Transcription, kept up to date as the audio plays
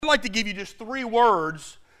I'd like to give you just 3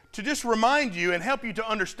 words to just remind you and help you to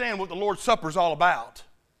understand what the Lord's Supper is all about.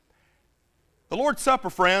 The Lord's Supper,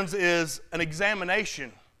 friends, is an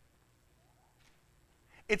examination.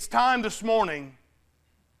 It's time this morning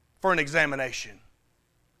for an examination.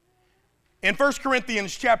 In 1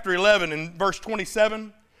 Corinthians chapter 11 and verse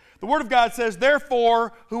 27, the Word of God says,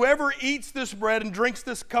 "Therefore, whoever eats this bread and drinks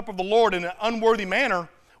this cup of the Lord in an unworthy manner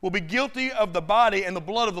will be guilty of the body and the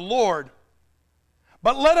blood of the Lord.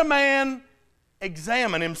 But let a man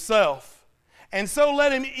examine himself, and so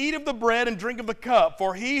let him eat of the bread and drink of the cup.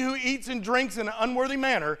 For he who eats and drinks in an unworthy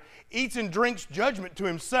manner eats and drinks judgment to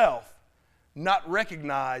himself, not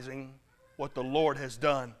recognizing what the Lord has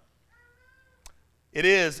done." It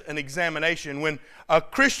is an examination. When a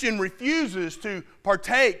Christian refuses to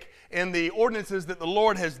partake in the ordinances that the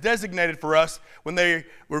Lord has designated for us, when they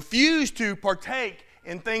refuse to partake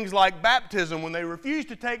in things like baptism, when they refuse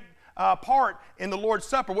to take part in the Lord's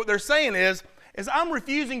Supper, what they're saying is I'm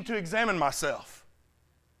refusing to examine myself.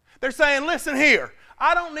 They're saying, listen here,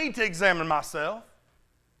 I don't need to examine myself.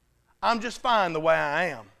 I'm just fine the way I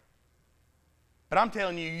am. But I'm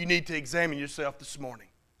telling you, you need to examine yourself this morning.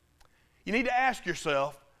 You need to ask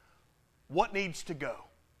yourself, what needs to go?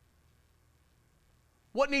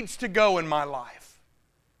 What needs to go in my life?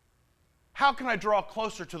 How can I draw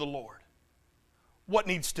closer to the Lord? What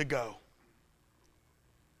needs to go?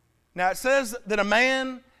 Now it says that a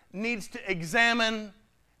man needs to examine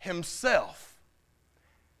himself.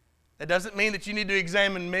 That doesn't mean that you need to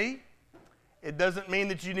examine me. It doesn't mean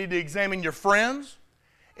that you need to examine your friends.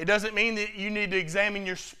 It doesn't mean that you need to examine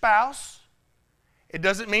your spouse. It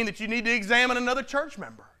doesn't mean that you need to examine another church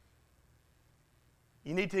member.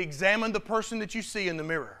 You need to examine the person that you see in the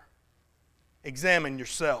mirror. Examine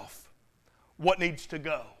yourself. What needs to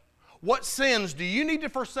go? What sins do you need to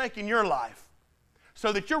forsake in your life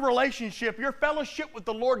so that your relationship, your fellowship with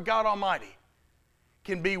the Lord God Almighty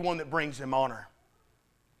can be one that brings Him honor?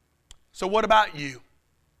 So what about you?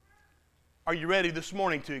 Are you ready this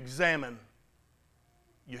morning to examine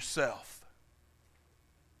yourself?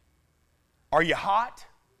 Are you hot?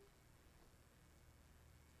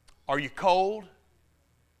 Are you cold?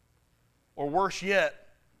 Or worse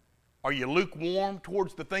yet, are you lukewarm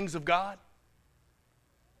towards the things of God?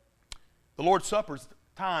 The Lord's Supper is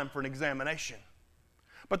time for an examination.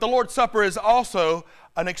 But the Lord's Supper is also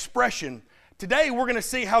an expression. Today we're going to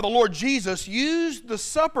see how the Lord Jesus used the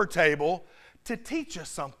supper table to teach us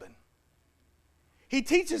something. He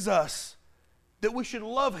teaches us that we should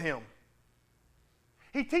love Him.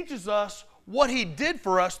 He teaches us what He did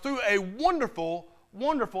for us through a wonderful,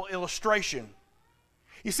 wonderful illustration.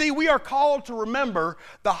 You see, we are called to remember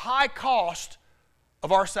the high cost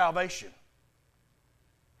of our salvation.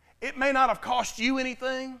 It may not have cost you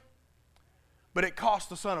anything, but it cost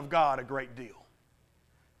the Son of God a great deal.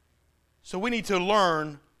 So we need to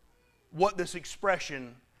learn what this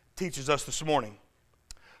expression teaches us this morning.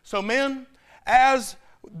 So men, as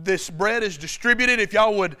this bread is distributed, if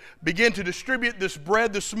y'all would begin to distribute this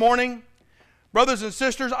bread this morning, brothers and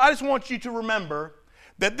sisters, I just want you to remember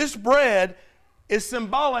that this bread is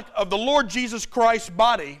symbolic of the Lord Jesus Christ's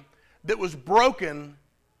body that was broken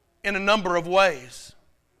in a number of ways.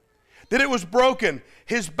 That it was broken.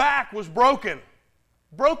 His back was broken.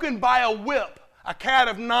 Broken by a whip, a cat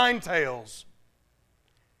of 9 tails.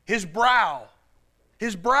 His brow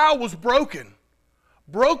was broken.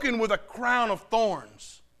 Broken with a crown of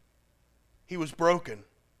thorns. He was broken.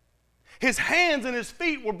 His hands and his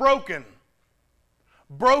feet were broken.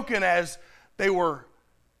 Broken as they were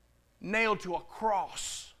nailed to a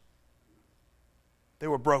cross. They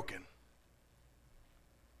were broken.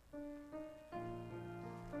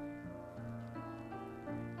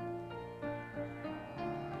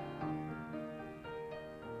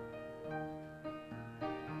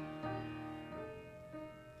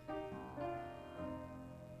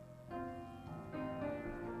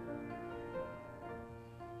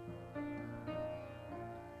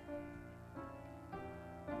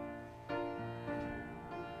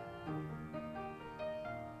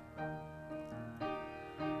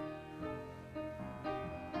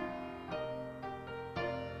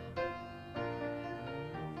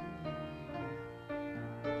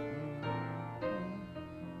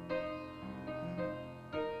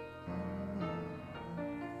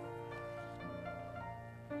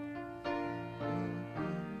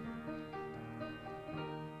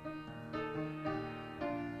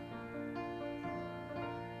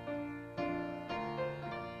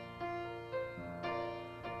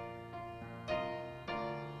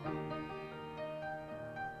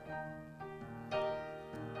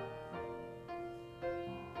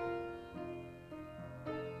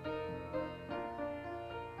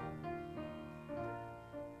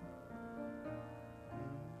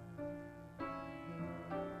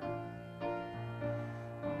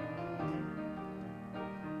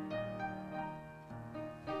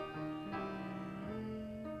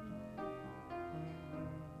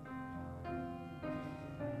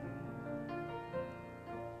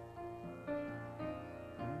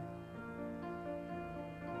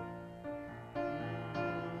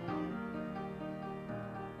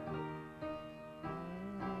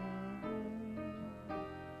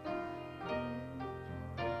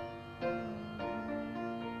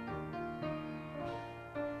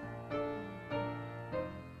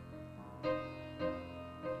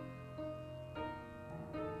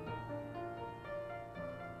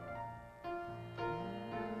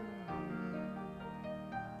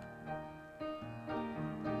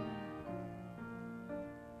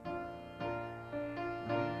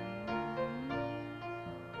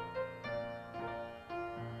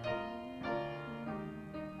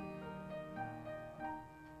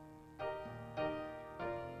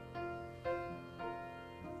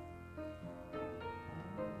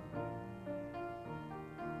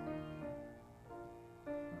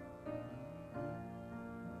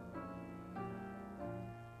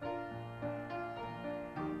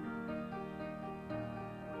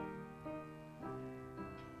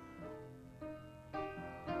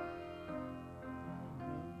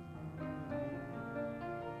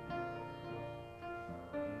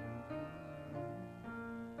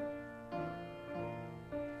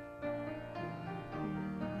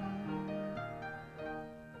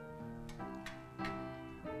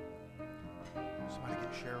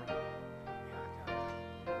 Cheryl.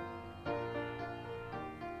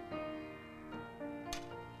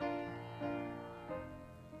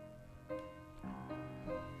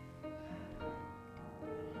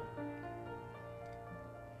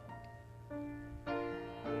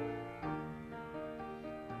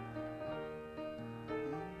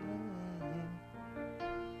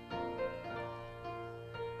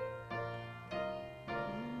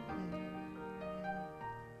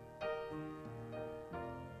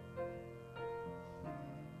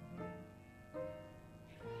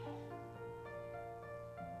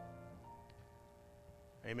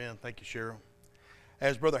 Amen. Thank you, Cheryl.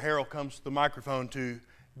 As Brother Harold comes to the microphone to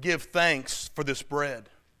give thanks for this bread,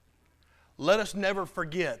 let us never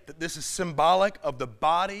forget that this is symbolic of the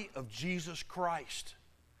body of Jesus Christ,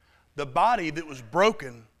 the body that was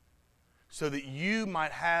broken so that you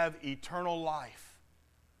might have eternal life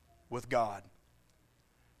with God.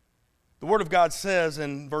 The Word of God says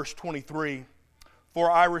in verse 23, "For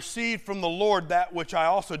I received from the Lord that which I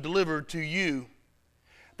also delivered to you,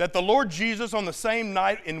 that the Lord Jesus, on the same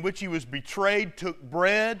night in which he was betrayed, took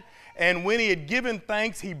bread, and when he had given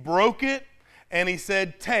thanks, he broke it, and he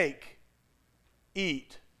said, 'Take,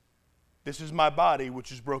 eat. This is my body,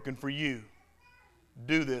 which is broken for you.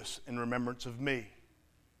 Do this in remembrance of me.'"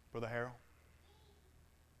 Brother Harold.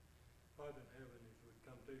 Father in heaven, as we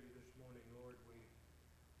come to you this morning, Lord, we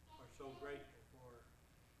are so grateful for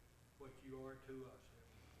what you are to us.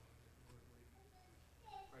 Lord,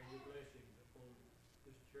 we pray your blessings upon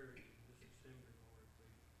this church and this assembly, Lord.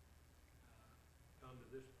 We come to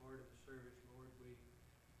this part of the service, Lord. We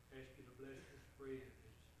ask you to bless this bread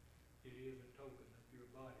as it is a token of your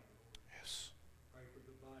body, Lord. Yes. Pray for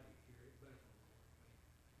the body here at Bethel, Lord.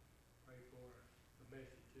 We pray for the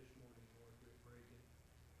message this morning, Lord. We pray that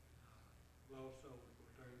lost souls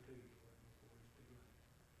will turn to you, Lord, before it's too late.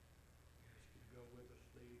 We ask you to go with us,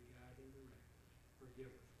 lead, guide, and direct us.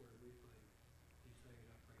 Forgive us where we fail. These things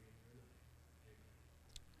I pray in your name.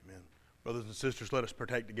 Amen. Amen. Brothers and sisters, let us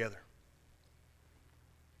partake together.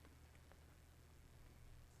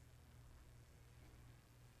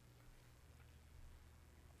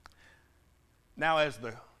 Now, as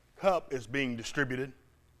the cup is being distributed,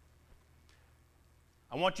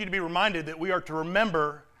 I want you to be reminded that we are to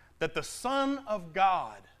remember that the Son of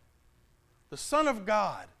God,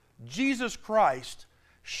 Jesus Christ,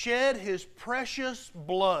 shed his precious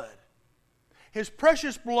blood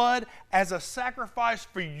as a sacrifice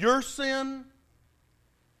for your sin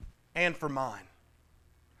and for mine.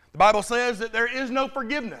 The Bible says that there is no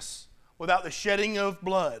forgiveness without the shedding of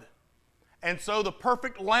blood. And so the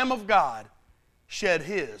perfect Lamb of God shed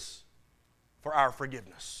his for our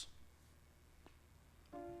forgiveness.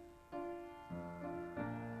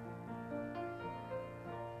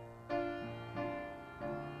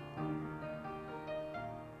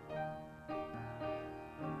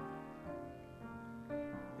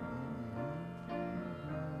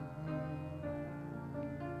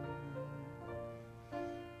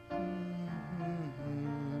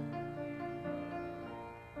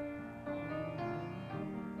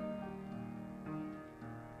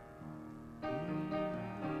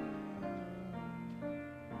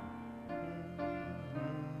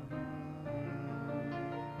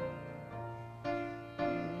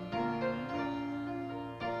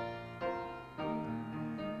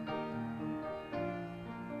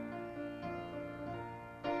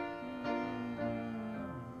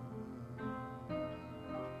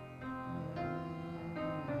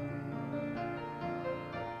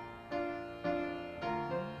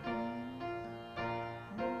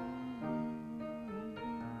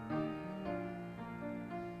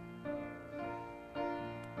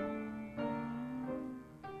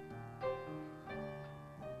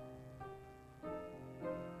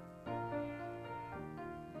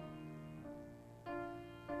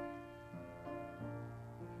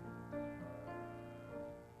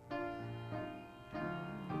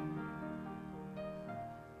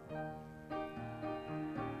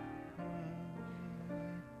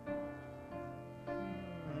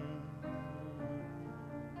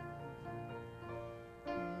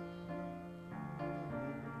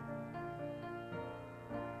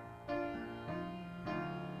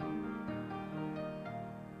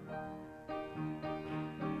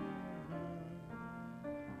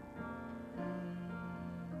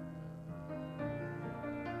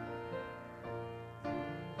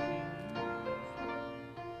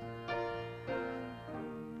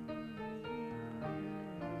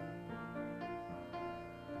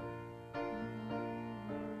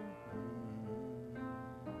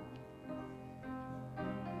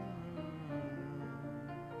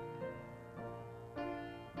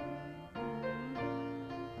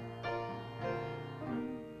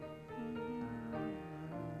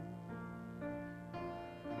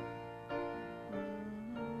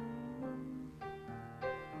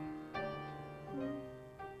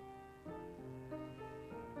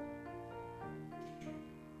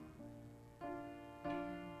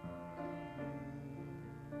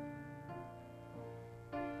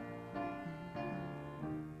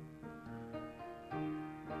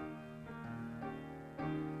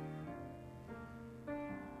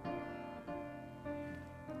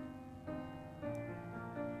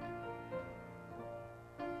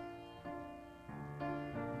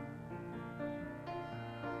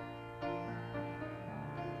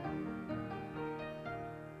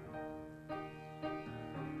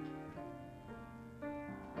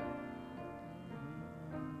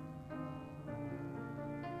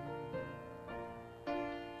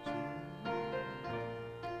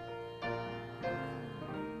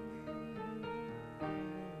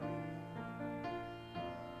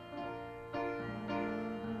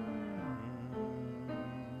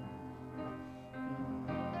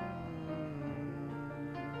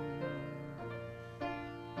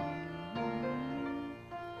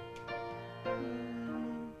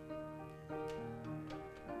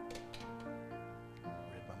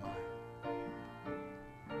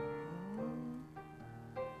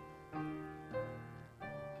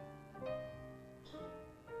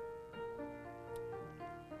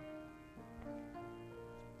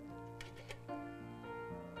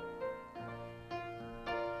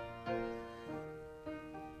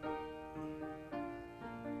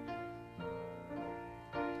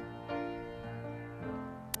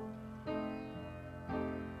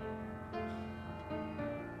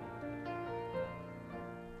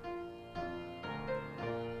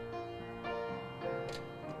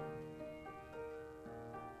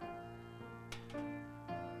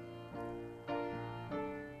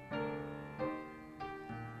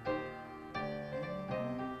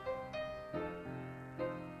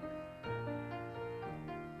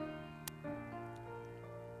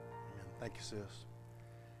 Thank you, sis.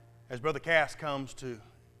 As Brother Cass comes to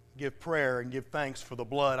give prayer and give thanks for the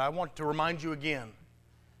blood, I want to remind you again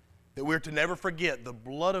that we're to never forget the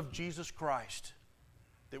blood of Jesus Christ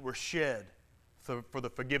that were shed for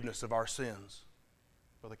the forgiveness of our sins.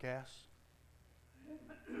 Brother Cass? Our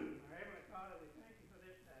Heavenly Father, we thank you for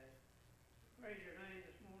this day. Praise your name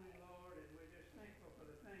this morning, Lord, and we're just thankful for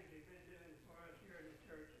the things you've been doing for us here in the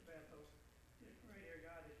church of Bethel. Just pray, dear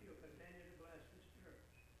God, that you'll continue to bless this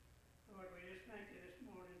church. Lord, we just thank you this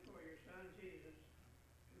morning for your Son, Jesus,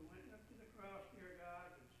 who went up to the cross, dear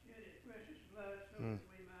God, and shed his precious blood so that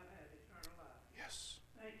we might have eternal life. Yes.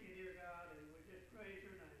 Thank you, dear God, and we just praise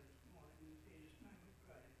your name this morning. In Jesus' name we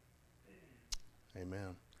pray. Amen.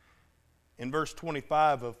 Amen. In verse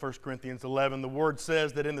 25 of 1 Corinthians 11, the word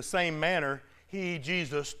says that in the same manner, he,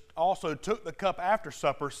 Jesus, also took the cup after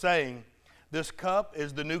supper, saying, "This cup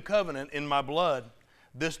is the new covenant in my blood.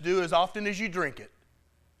 This do as often as you drink it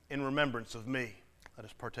in remembrance of me." Let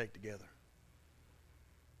us partake together.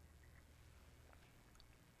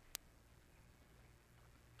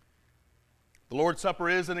 The Lord's Supper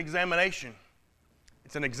is an examination.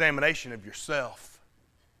 It's an examination of yourself.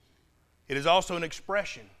 It is also an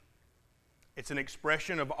expression. It's an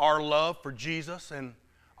expression of our love for Jesus and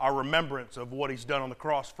our remembrance of what he's done on the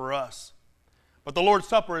cross for us. But the Lord's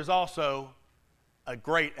Supper is also a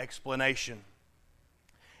great explanation.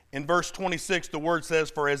 In verse 26, the word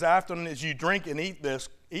says, "For as often as you drink and eat this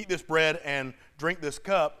bread and drink this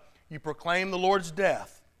cup, you proclaim the Lord's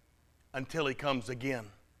death until he comes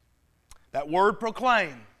again." That word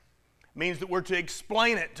proclaim means that we're to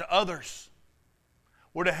explain it to others.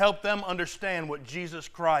 We're to help them understand what Jesus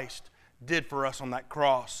Christ did for us on that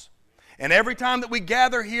cross. And every time that we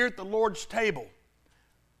gather here at the Lord's table,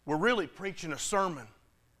 we're really preaching a sermon.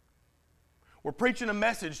 We're preaching a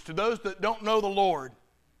message to those that don't know the Lord,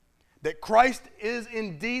 that Christ is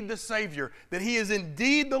indeed the Savior, that he is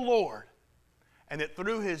indeed the Lord, and that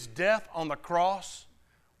through his death on the cross,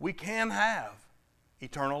 we can have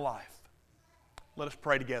eternal life. Let us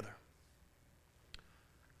pray together.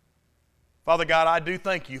 Father God, I do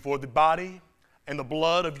thank you for the body and the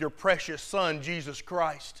blood of your precious Son, Jesus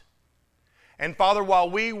Christ. And Father, while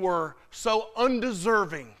we were so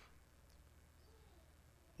undeserving,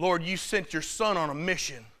 Lord, you sent your Son on a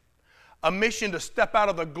mission to step out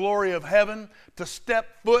of the glory of heaven, to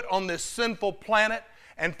step foot on this sinful planet,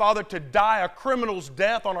 and Father, to die a criminal's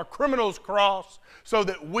death on a criminal's cross so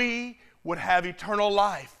that we would have eternal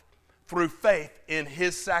life through faith in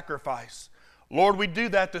his sacrifice. Lord, we do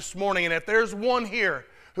that this morning, and if there's one here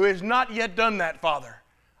who has not yet done that, Father,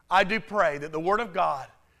 I do pray that the Word of God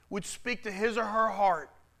would speak to his or her heart,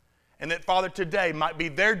 and that, Father, today might be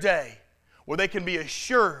their day where they can be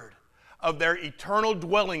assured of their eternal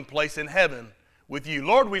dwelling place in heaven with you.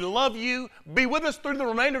 Lord, we love you. Be with us through the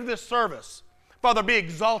remainder of this service. Father, be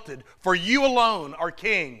exalted, for you alone are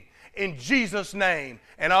King. In Jesus' name.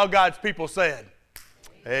 And all God's people said,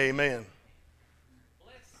 Amen.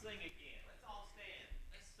 Let's sing again. Let's all stand.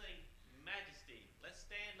 Let's sing Majesty. Let's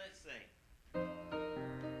stand, let's sing.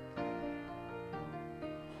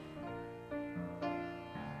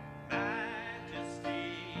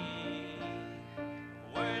 Majesty,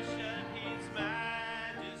 worship his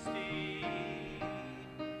majesty.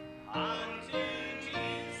 Unto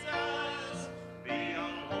Jesus be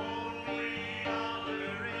all glory,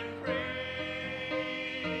 honor, and praise.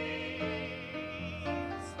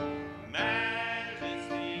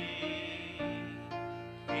 Majesty,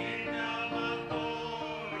 kingdom,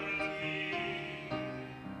 authority,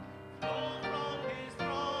 flow from his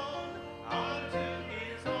throne unto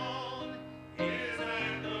his own, his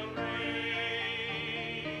anthem praise.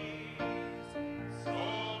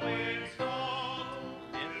 Soul exalt,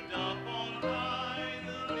 lift up on high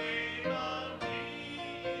the name of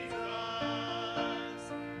Jesus.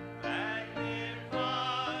 Magnify,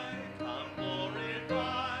 come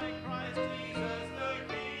glorify Christ Jesus the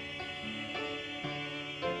King.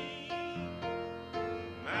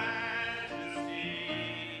 Majesty,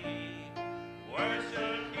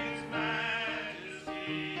 worship his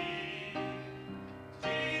majesty.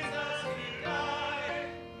 Jesus who died,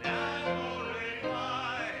 now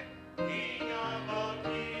glorify, King of all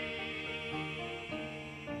kings.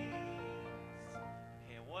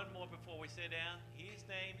 And one more before we sit down. His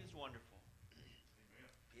name is wonderful.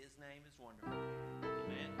 His name is wonderful.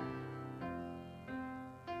 Amen.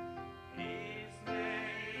 His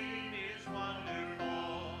name is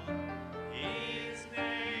wonderful. His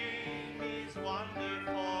name is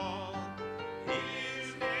wonderful.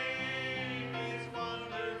 His name is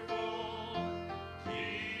wonderful.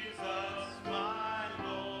 Jesus, my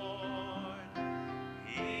Lord.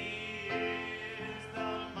 He is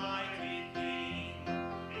the mighty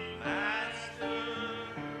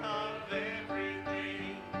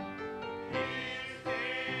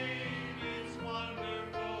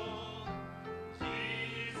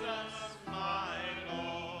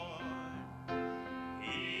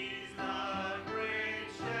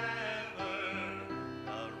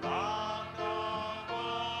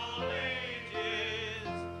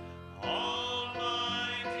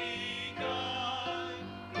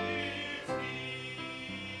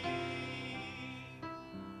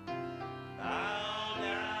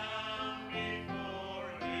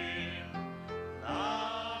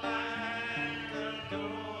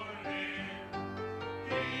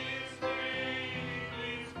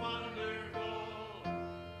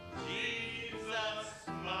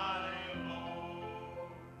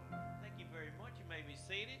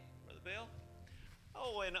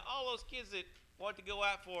And all those kids that want to go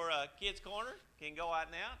out for Kids Corner can go out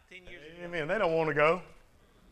now, 10 years ago. Amen. They don't want to go.